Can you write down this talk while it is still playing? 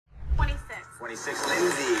26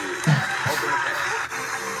 Lindsay.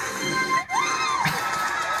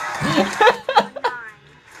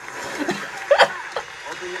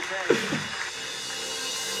 Open the page.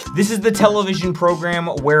 This is the television program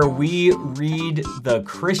where we read the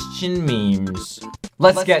Christian memes.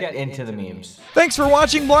 Let's get into the memes. Thanks for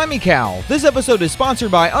watching Blimey Cow. This episode is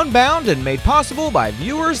sponsored by Unbound and made possible by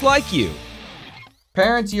viewers like you.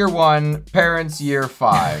 Parents year 1, parents year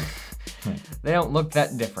 5. They don't look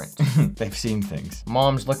that different. They've seen things.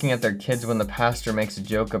 Moms looking at their kids when the pastor makes a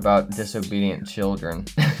joke about disobedient children.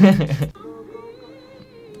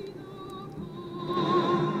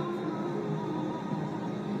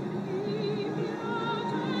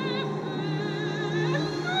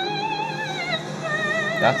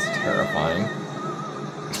 That's terrifying.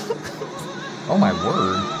 Oh my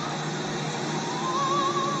word.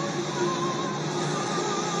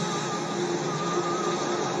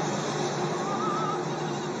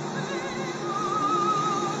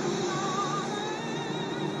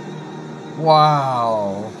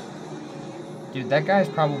 Wow. Dude, that guy's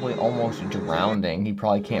probably almost drowning. He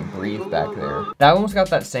probably can't breathe back there. That almost got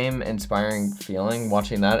that same inspiring feeling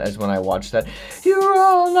watching that as when I watched that. You're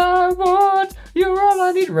all I want. You're all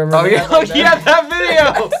I need. Remember? Oh yeah, like that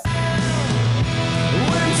video.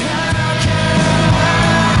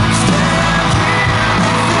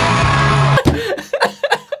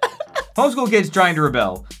 Homeschool kids trying to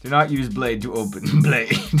rebel. Do not use blade to open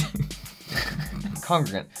blade.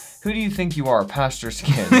 Congregant, who do you think you are, pastor's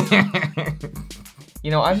kid? You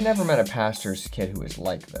know, I've never met a pastor's kid who is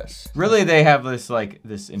like this. Really, they have this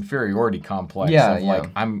this inferiority complex. Yeah, of, like,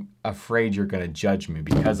 I'm afraid you're gonna judge me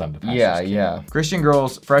because I'm the pastor's kid. Yeah. Christian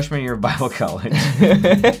girls, freshman year of Bible college.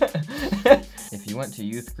 If you went to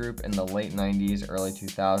youth group in the late 90s, early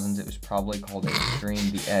 2000s, it was probably called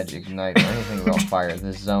Extreme, The Edge, Ignite, or anything about fire.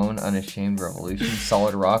 The Zone, Unashamed, Revolution,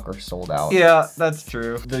 Solid Rock, or Sold Out. Yeah, that's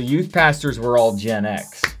true. The youth pastors were all Gen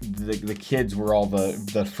X. The kids were all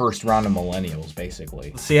the first round of millennials,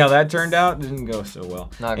 basically. See how that turned out? Didn't go so well.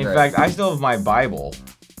 Not In great. fact, I still have my Bible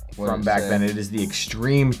from back then. It is the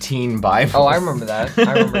Extreme Teen Bible. Oh, I remember that.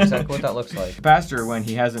 I remember exactly what that looks like. The pastor, when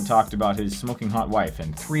he hasn't talked about his smoking hot wife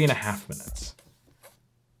in 3.5 minutes.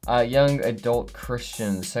 Young adult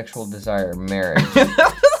Christian, sexual desire, marriage. You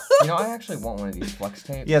know, I actually want one of these flex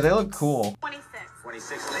tapes. Yeah, they look cool.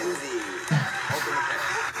 26 Lindsay. Open the page.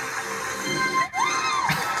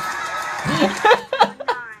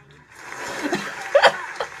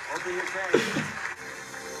 Open your page.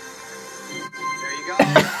 There you go.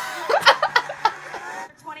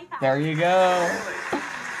 25. There you go.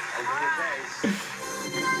 Open your page.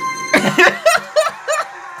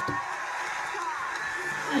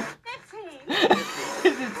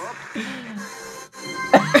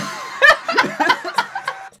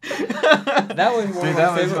 That was one of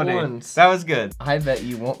my favorite ones. That was good. I bet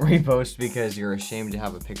you won't repost because you're ashamed to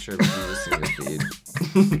have a picture of Jesus in your feed.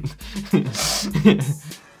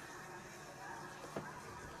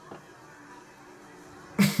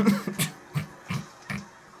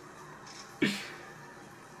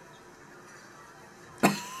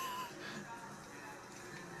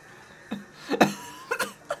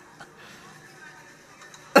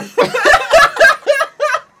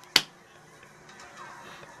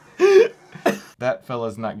 That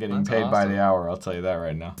fella's not getting paid by the hour, I'll tell you that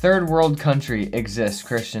right now. Third world country exists.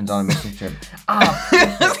 Christians on a mission trip.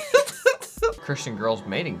 Christian girls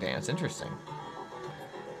mating dance. Interesting.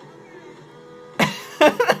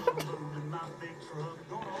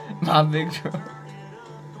 My big truck.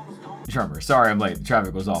 Trevor, sorry I'm late. The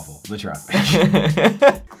traffic was awful. The traffic.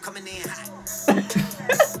 I'm coming in hot.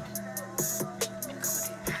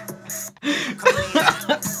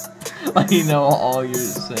 Like you know all your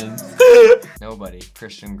sins. Nobody,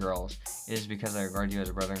 Christian girls. It is because I regard you as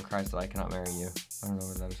a brother in Christ that I cannot marry you. I don't know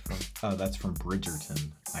where that is from. Oh, that's from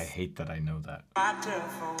Bridgerton. I hate that I know that.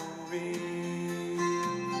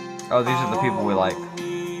 Oh, these are the people we like.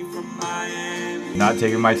 Not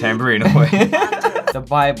taking my tambourine away. The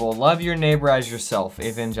Bible, love your neighbor as yourself,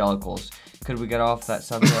 evangelicals. Could we get off that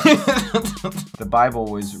subject? The Bible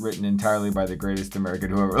was written entirely by the greatest American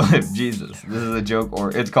who ever lived, Jesus. This is a joke, or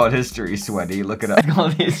it's called History, Sweaty. Look it up. It's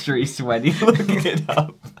called History, Sweaty. Look it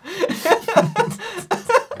up.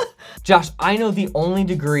 Josh, I know the only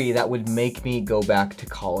degree that would make me go back to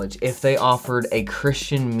college if they offered a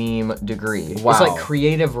Christian meme degree. Wow. It's like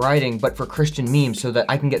creative writing, but for Christian memes so that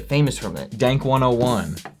I can get famous from it. Dank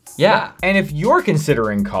 101. Yeah. And if you're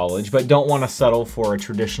considering college but don't want to settle for a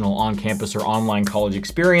traditional on-campus or online college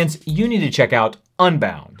experience, you need to check out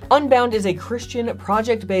Unbound. Unbound is a Christian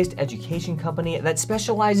project-based education company that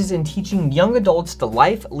specializes in teaching young adults the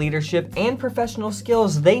life, leadership, and professional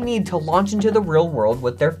skills they need to launch into the real world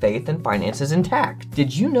with their faith and finances intact.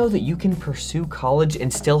 Did you know that you can pursue college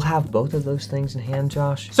and still have both of those things in hand,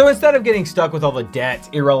 Josh? So instead of getting stuck with all the debt,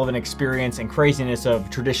 irrelevant experience, and craziness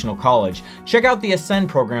of traditional college, check out the Ascend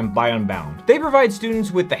program by Unbound. They provide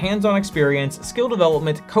students with the hands-on experience, skill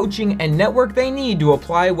development, coaching, and network they need to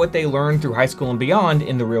apply what they learn through high school and beyond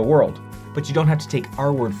in the real world. But you don't have to take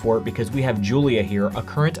our word for it because we have Julia here, a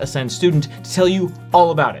current Ascend student, to tell you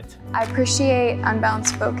all about it. I appreciate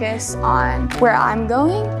Unbound's focus on where I'm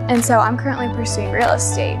going, and so I'm currently pursuing real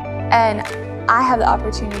estate. And I have the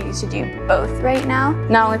opportunity to do both right now.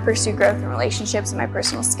 Not only pursue growth in relationships and my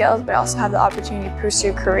personal skills, but also have the opportunity to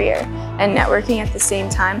pursue career and networking at the same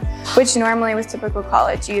time, which normally with typical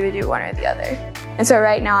college, you either do one or the other. And so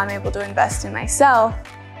right now I'm able to invest in myself,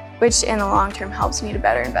 which in the long term helps me to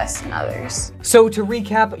better invest in others. So to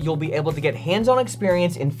recap, you'll be able to get hands-on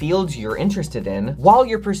experience in fields you're interested in while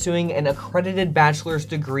you're pursuing an accredited bachelor's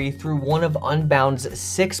degree through one of Unbound's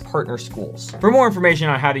 6 partner schools. For more information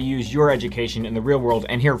on how to use your education in the real world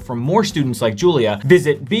and hear from more students like Julia,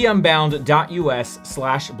 visit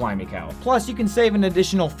beunbound.us/Blimey Cow. Plus, you can save an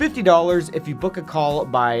additional $50 if you book a call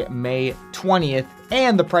by May 20th,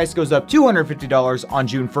 and the price goes up $250 on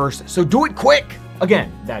June 1st, so do it quick!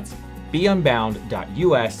 Again, that's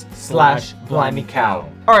beunbound.us/Blimey Cow.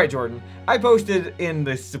 All right, Jordan, I posted in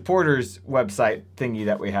the supporters website thingy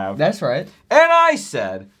that we have. That's right. And I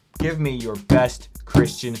said, give me your best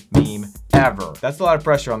Christian meme ever. That's a lot of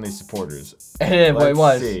pressure on these supporters. It was.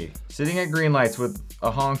 Let's see. Sitting at green lights with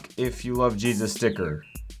a honk if you love Jesus sticker.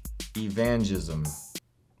 Evangelism.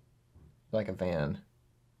 Like a van.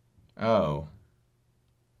 Oh.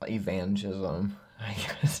 Evangelism, I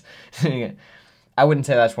guess. I wouldn't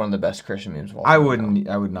say that's one of the best Christian memes of all time. I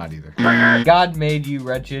would not either. God made you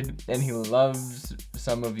wretched, and he loves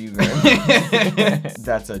some of you very much.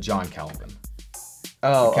 That's a John Calvin.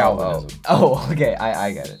 Calvinism. Okay,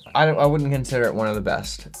 I get it. I wouldn't consider it one of the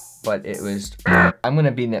best, but it was. I'm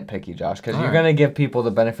gonna be nitpicky, Josh, because you're gonna give people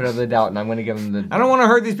the benefit of the doubt, and I'm gonna give them the. I don't want to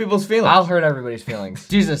hurt these people's feelings. I'll hurt everybody's feelings.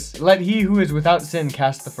 Jesus, let he who is without sin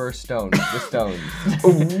cast the first stone. The stone.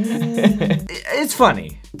 It's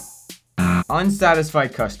funny.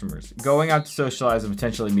 Unsatisfied customers. Going out to socialize and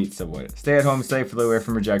potentially meet someone. Stay at home safely away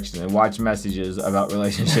from rejection and watch messages about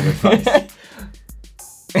relationship advice.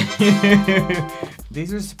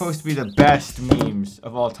 These are supposed to be the best memes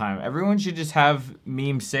of all time. Everyone should just have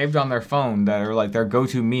memes saved on their phone that are like their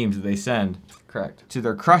go-to memes that they send. Correct. To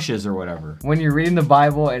their crushes or whatever. When you're reading the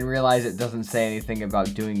Bible and realize it doesn't say anything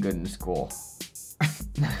about doing good in school.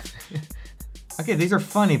 Okay, these are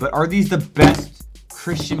funny, but are these the best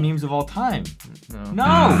Christian memes of all time?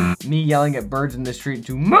 No. Me yelling at birds in the street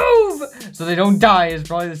to move so they don't die is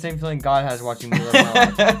probably the same feeling God has watching me live my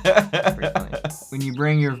life. Pretty funny. When you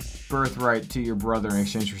bring your birthright to your brother in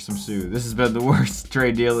exchange for some sue. This has been the worst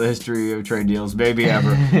trade deal in the history of trade deals, maybe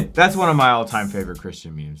ever. That's one of my all-time favorite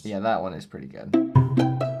Christian memes. Yeah, that one is pretty good.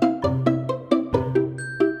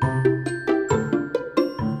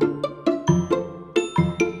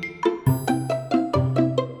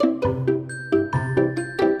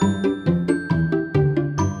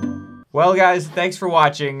 Well, guys, thanks for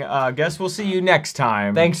watching. Guess we'll see you next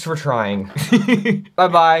time. Thanks for trying.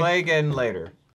 Bye-bye. Play again later.